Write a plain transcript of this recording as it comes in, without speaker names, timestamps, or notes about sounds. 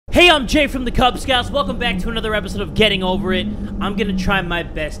Hey, I'm Jay from the Kubz Scouts. Welcome back to another episode of Getting Over It. I'm gonna try my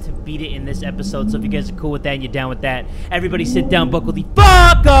best to beat it in this episode, so if you guys are cool with that and you're down with that, everybody sit down, buckle the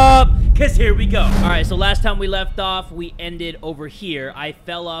fuck up, cause here we go. Alright, so last time we left off, we ended over here. I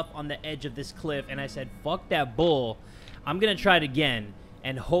fell off on the edge of this cliff, and I said, fuck that bull. I'm gonna try it again,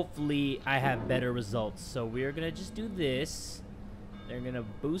 and hopefully I have better results. So we're gonna just do this. They're gonna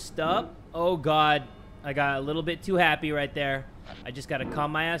boost up. Oh god, I got a little bit too happy right there. I just gotta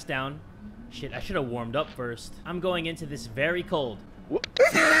calm my ass down. Shit, I should have warmed up first. I'm going into this very cold.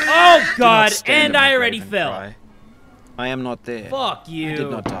 Oh god, and I already fell. Cry. I am not there. Fuck you. I did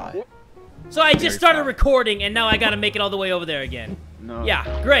not die. So I just started recording, and now I gotta make it all the way over there again. No.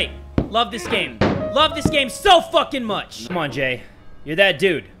 Yeah, great. Love this game. Love this game so fucking much. Come on, Jay. You're that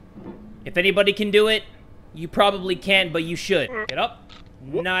dude. If anybody can do it, you probably can, but you should. Get up.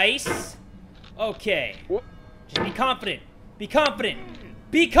 Nice. Okay. Just be confident. Be confident.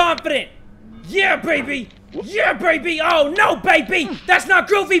 Be confident. Yeah, baby. Yeah, baby. Oh, no, baby. That's not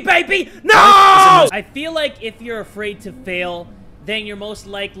groovy, baby. No! I feel like if you're afraid to fail, then you're most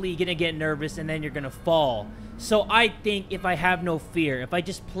likely gonna get nervous and then you're gonna fall. So I think if I have no fear, if I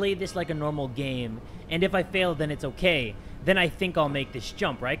just play this like a normal game, and if I fail, then it's okay, then I think I'll make this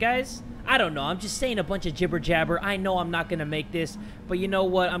jump, right, guys? I don't know. I'm just saying a bunch of jibber-jabber. I know I'm not gonna make this, but you know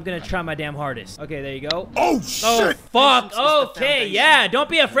what? I'm gonna try my damn hardest. Okay, there you go. Oh, shit! Oh, fuck! Okay, yeah, don't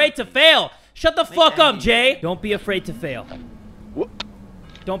be afraid to fail! Shut the fuck up, Jay! Don't be afraid to fail.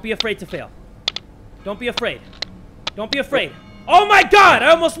 Don't be afraid to fail. Don't be afraid. Don't be afraid. Oh my god! I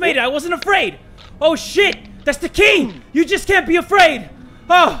almost made it! I wasn't afraid! Oh shit! That's the key! You just can't be afraid!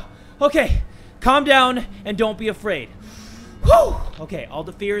 Oh, okay. Calm down and don't be afraid. Whew! Okay, all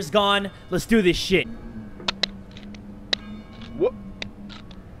the fear is gone. Let's do this shit. What?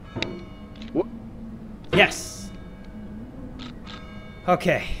 Yes.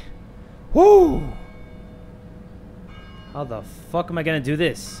 Okay. Whoo! How the fuck am I gonna do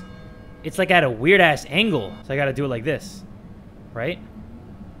this? It's like at a weird ass angle. So I gotta do it like this. Right?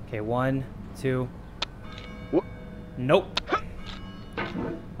 Okay, 1, 2. What? Nope.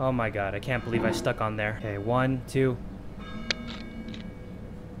 Oh my god, I can't believe I stuck on there. Okay, 1, 2.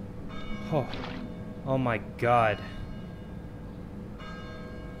 Oh. Oh my god.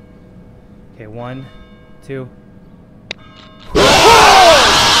 Okay, 1, 2.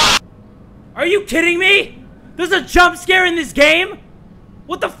 Are you kidding me? There's a jump scare in this game?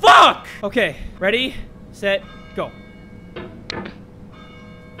 What the fuck? Okay, ready, set, go.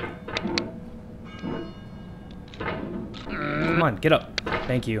 Come on, get up.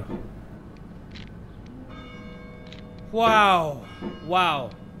 Thank you. Wow.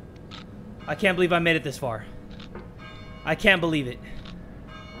 Wow. I can't believe I made it this far. I can't believe it.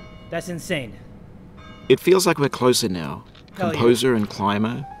 That's insane. It feels like we're closer now. Hell Composer and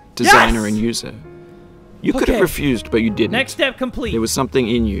climber, designer and user. You could have refused, but you didn't. Next step complete. There was something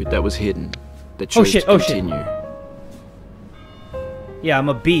in you that was hidden, that chose to continue. Yeah, I'm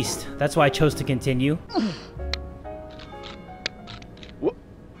a beast. That's why I chose to continue.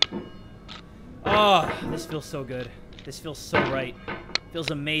 Oh, this feels so good. This feels so right. Feels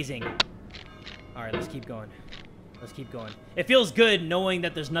amazing. Alright, let's keep going. Let's keep going. It feels good knowing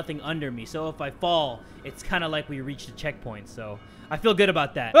that there's nothing under me. So if I fall, it's kind of like we reached a checkpoint. So I feel good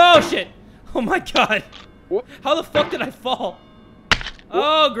about that. Oh, shit. Oh, my God. How the fuck did I fall?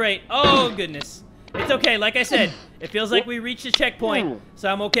 Oh, great. Oh, goodness. It's okay. Like I said, it feels like we reached a checkpoint.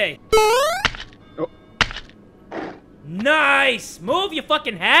 So I'm okay. Nice. Move, you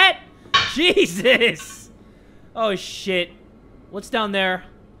fucking hat. Jesus. Oh, shit. What's down there?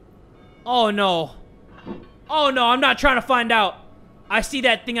 Oh, no. Oh, no, I'm not trying to find out. I see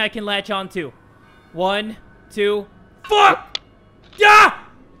that thing I can latch onto. 1, 2. Fuck! Ah!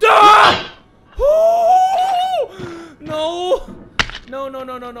 Ah! No! No, no,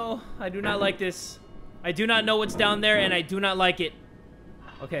 no, no, no. I do not like this. I do not know what's down there, and I do not like it.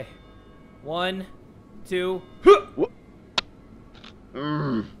 Okay. 1, 2.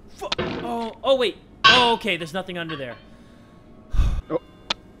 Oh, wait. Oh, okay, there's nothing under there.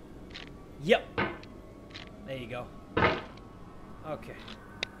 Yep. There you go. Okay.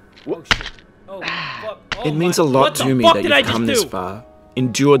 Oh, shit. Oh, fuck. Oh, it means a lot to me that you've come this far,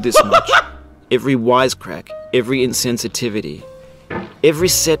 endured this much. Every wisecrack, every insensitivity, every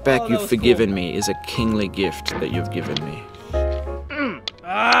setback you've forgiven me is a kingly gift that you've given me.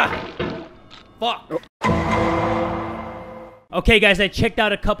 Fuck. Okay, guys, I checked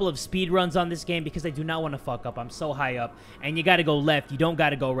out a couple of speed runs on this game because I do not want to fuck up. I'm so high up, and you gotta go left. You don't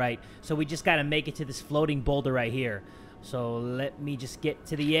gotta go right. So we just gotta make it to this floating boulder right here. So let me just get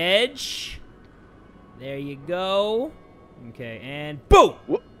to the edge. There you go. Okay, and boom!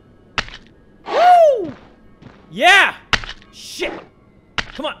 Yeah! Shit!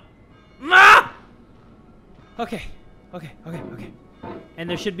 Come on! Ah! Okay. Okay. And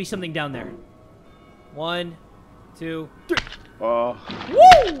there should be something down there. 1, 2, 3.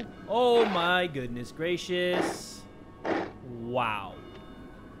 Woo! Oh my goodness gracious. Wow.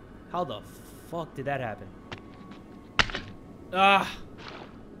 How the fuck did that happen? Ah!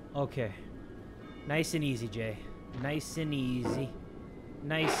 Okay. Nice and easy, Jay. Nice and easy.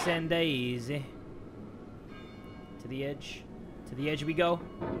 Nice and easy. To the edge. To the edge we go.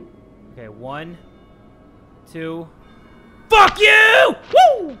 Okay, 1, 2. Fuck you!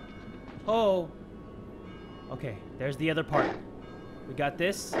 Woo! Oh. Okay, there's the other part. We got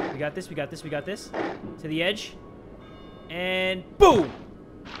this. We got this. We got this. We got this. To the edge. And boom!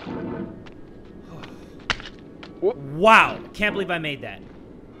 Wow. Can't believe I made that.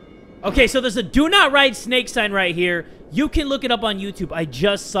 Okay, so there's a do not ride snake sign right here. You can look it up on YouTube. I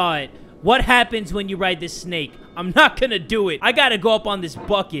just saw it. What happens when you ride this snake? I'm not gonna do it. I gotta go up on this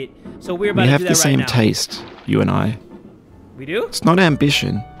bucket. So we're about to do that right now. We have the same taste, you and I. We do? It's not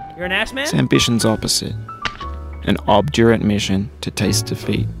ambition. You're an ass man? It's ambition's opposite. An obdurate mission to taste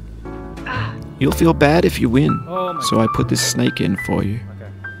defeat. You'll feel bad if you win. Oh my so I put this snake in for you.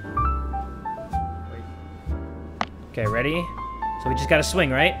 Okay. Wait. Okay, ready? So we just gotta swing,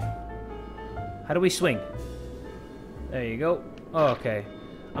 right? How do we swing? There you go. Oh, okay.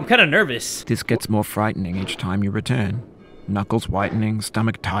 I'm kind of nervous. This gets more frightening each time you return. Knuckles whitening,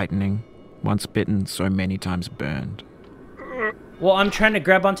 stomach tightening. Once bitten, so many times burned. Well, I'm trying to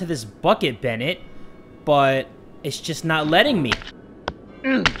grab onto this bucket, Bennett, but it's just not letting me.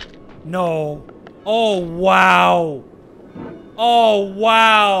 No. Oh, wow. Oh,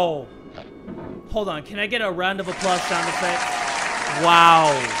 wow. Hold on. Can I get a round of applause sound effect?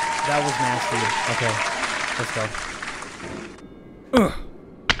 Wow. That was nasty. Okay. Let's go.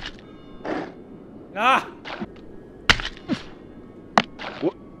 Ah!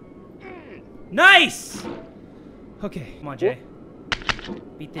 Nice! Okay, come on, Jay.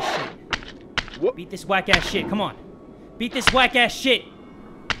 Beat this shit. Beat this whack-ass shit. Come on. Beat this whack-ass shit.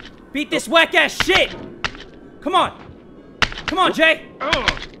 Beat this whack-ass shit! Come on! Come on, Jay!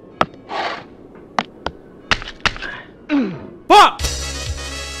 Fuck!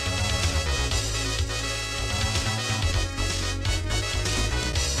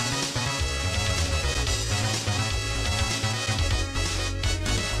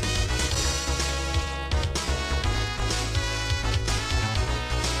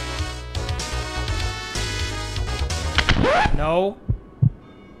 No.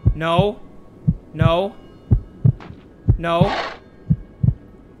 No. No. No.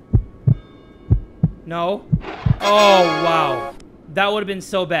 No. Oh, wow. That would have been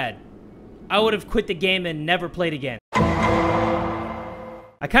so bad. I would have quit the game and never played again.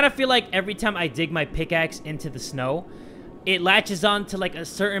 I kind of feel like every time I dig my pickaxe into the snow, it latches on to like a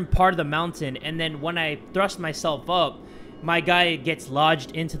certain part of the mountain, and then when I thrust myself up, my guy gets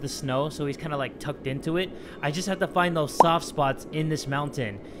lodged into the snow, so he's kind of like tucked into it. I just have to find those soft spots in this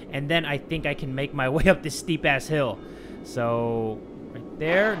mountain, and then I think I can make my way up this steep-ass hill. So, right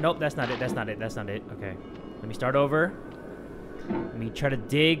there. Nope, that's not it. That's not it. That's not it. Okay. Let me start over. Let me try to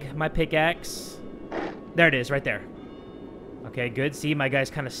dig my pickaxe. There it is, right there. Okay, good. See, my guy's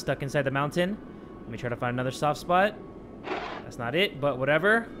kind of stuck inside the mountain. Let me try to find another soft spot. That's not it, but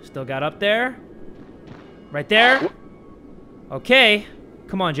whatever. Still got up there. Right there. Okay.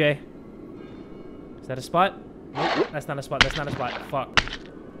 Come on, Jay. Is that a spot? Nope. That's not a spot. That's not a spot. Fuck.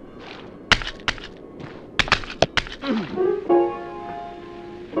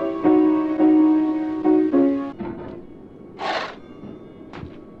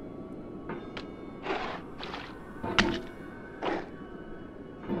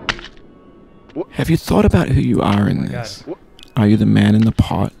 Have you thought about who you are in this? Are you the man in the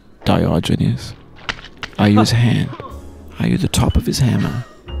pot, Diogenes? Are you his hand? Are you the top of his hammer?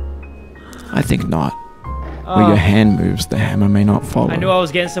 I think not. Where your hand moves, the hammer may not follow. I knew I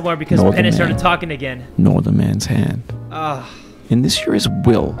was getting somewhere because Bennett started talking again. Nor the man's hand. In this you're his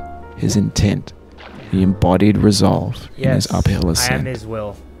will, his intent, the embodied resolve in his uphill ascent. I am his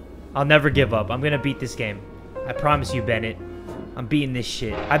will. I'll never give up. I'm gonna beat this game. I promise you, Bennett. I'm beating this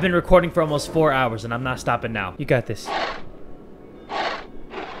shit. I've been recording for almost 4 hours and I'm not stopping now. You got this.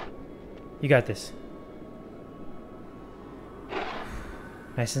 You got this.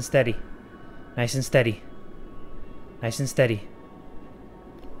 Nice and steady. Nice and steady. Nice and steady.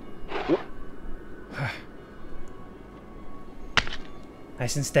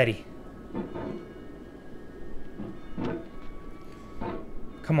 Nice and steady.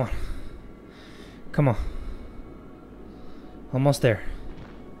 Come on. Come on. Almost there.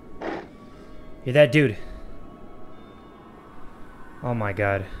 You're that dude. Oh my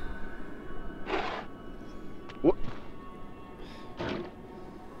god. What?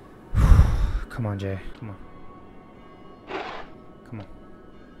 Come on, Jay. Come on. Come on.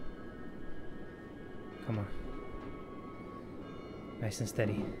 Come on. Nice and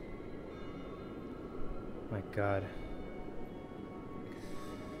steady. My god.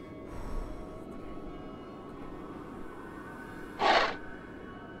 Come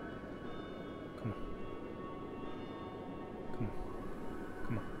on. Come on.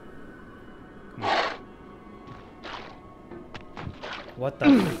 Come on. Come on. What the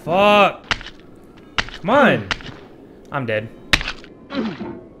fuck? Come on! I'm dead.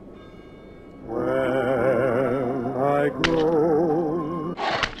 When I grow.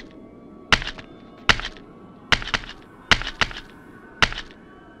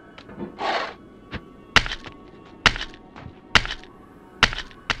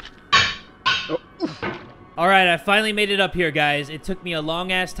 Alright, I finally made it up here, guys. It took me a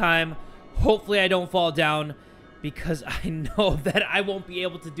long-ass time. Hopefully I don't fall down, because I know that I won't be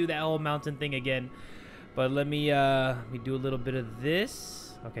able to do that whole mountain thing again. But let me do a little bit of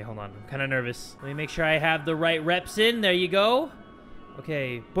this. Okay, hold on. I'm kind of nervous. Let me make sure I have the right reps in. There you go.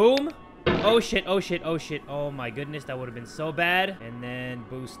 Okay, boom. Oh, shit. Oh, shit. Oh, shit. Oh, my goodness. That would have been so bad. And then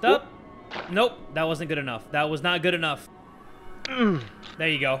boost up. Nope. That wasn't good enough. That was not good enough. There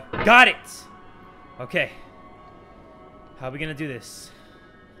you go. Got it. Okay. How are we going to do this?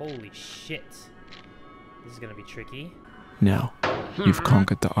 Holy shit. This is going to be tricky. Now, you've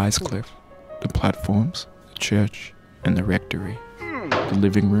conquered the ice cliff, the platforms, the church, and the rectory, the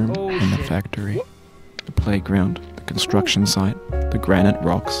living room and the factory, the playground, the construction site, the granite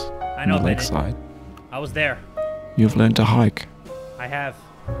rocks, and the lakeside. I was there. You've learned to hike. I have.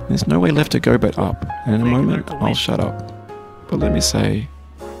 There's no way left to go but up, and in a moment, I'll shut up. But let me say,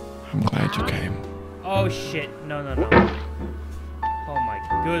 I'm glad you came. Oh shit. No, no, no. Oh my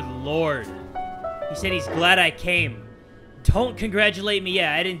good lord. He said he's glad I came. Don't congratulate me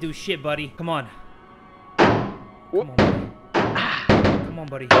yet. I didn't do shit, buddy. Come on. Come on, buddy. Come on,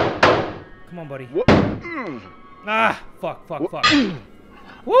 buddy. Come on, buddy. Ah! Fuck, fuck, fuck.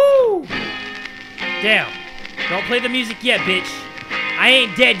 Woo! Damn. Don't play the music yet, bitch. I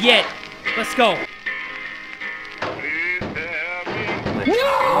ain't dead yet. Let's go.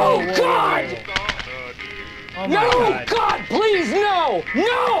 No, God! Oh my God. God, please, no!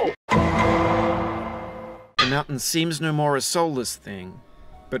 No! The mountain seems no more a soulless thing,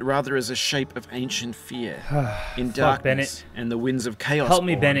 but rather as a shape of ancient fear, in darkness and the winds of chaos. Help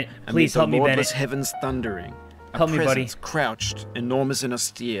me, Bennett. Please help me, Bennett. Lordless heavens thundering. Help me, buddy. Crouched, enormous and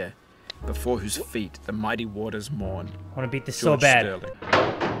austere, before whose feet the mighty waters mourn. I want to beat this George so bad.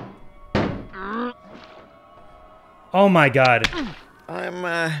 Sterling. Oh my God. I'm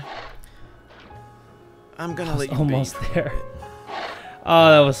gonna let you almost be. there.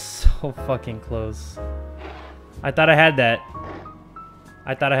 Oh, that was so fucking close. I thought I had that.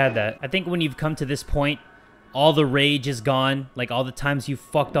 I thought I had that. I think when you've come to this point, all the rage is gone. Like, all the times you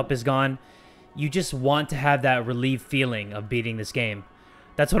fucked up is gone. You just want to have that relieved feeling of beating this game.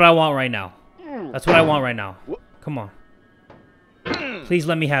 That's what I want right now. That's what I want right now. Come on. Please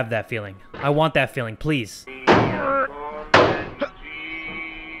let me have that feeling. I want that feeling, please.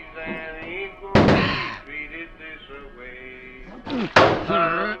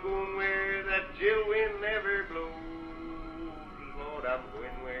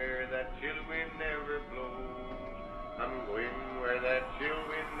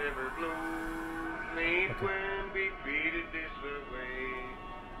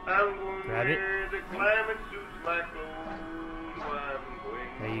 Grab it.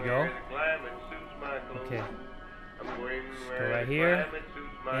 There you go. Okay. Just go right here.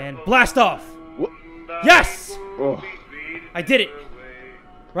 And blast off! Yes! Oh. I did it!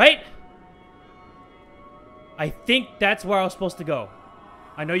 Right? I think that's where I was supposed to go.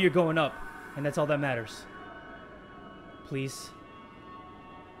 I know you're going up, and that's all that matters. Please.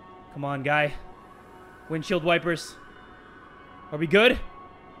 Come on, guy. Windshield wipers. Are we good?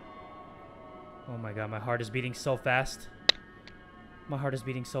 Oh my God, my heart is beating so fast. My heart is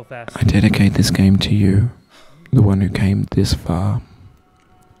beating so fast. I dedicate this game to you, the one who came this far.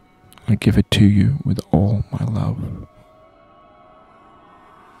 I give it to you with all my love.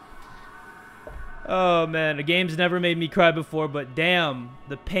 Oh man, the game's never made me cry before, but damn,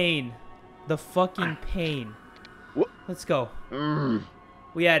 the pain. The fucking pain. Let's go.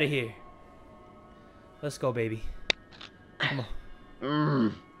 We out of here. Let's go, baby. Come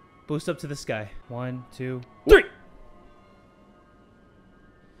on. Boost up to the sky. 1, 2, 3.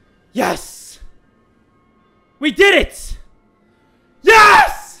 Yes! We did it!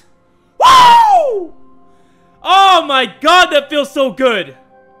 Yes! Woo! Oh my my god, that feels so good.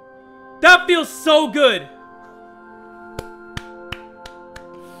 That feels so good.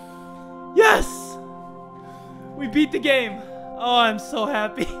 Yes! We beat the game. Oh, I'm so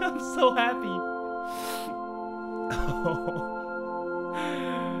happy. I'm so happy.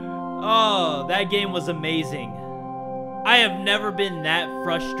 Oh, that game was amazing. I have never been that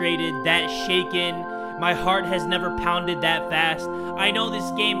frustrated, that shaken. My heart has never pounded that fast. I know this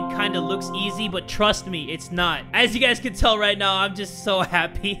game kind of looks easy, but trust me, it's not. As you guys can tell right now, I'm just so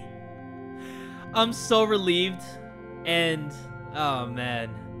happy. I'm so relieved. And, oh man,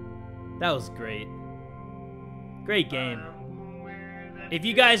 that was great. Great game. If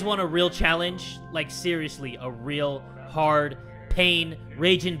you guys want a real challenge, like seriously, a real hard, pain,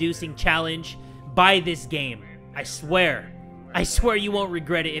 rage-inducing challenge, buy this game. I swear. I swear you won't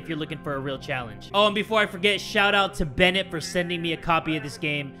regret it if you're looking for a real challenge. Oh, and before I forget, shout out to Bennett for sending me a copy of this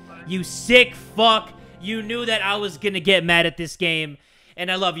game. You sick fuck. You knew that I was gonna get mad at this game. And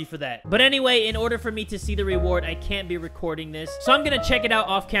I love you for that. But anyway, in order for me to see the reward, I can't be recording this. So I'm gonna check it out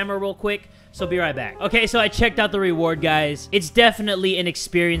off camera real quick. So be right back. Okay, so I checked out the reward, guys. It's definitely an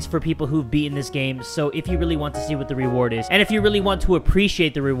experience for people who've beaten this game. So if you really want to see what the reward is, and if you really want to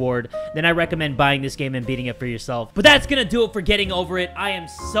appreciate the reward, then I recommend buying this game and beating it for yourself. But that's gonna do it for getting over it. I am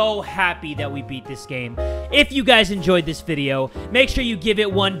so happy that we beat this game. If you guys enjoyed this video, make sure you give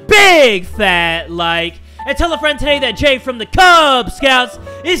it one big fat like. And tell a friend today that Jay from the Kubz Scouts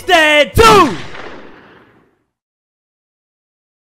is dead too!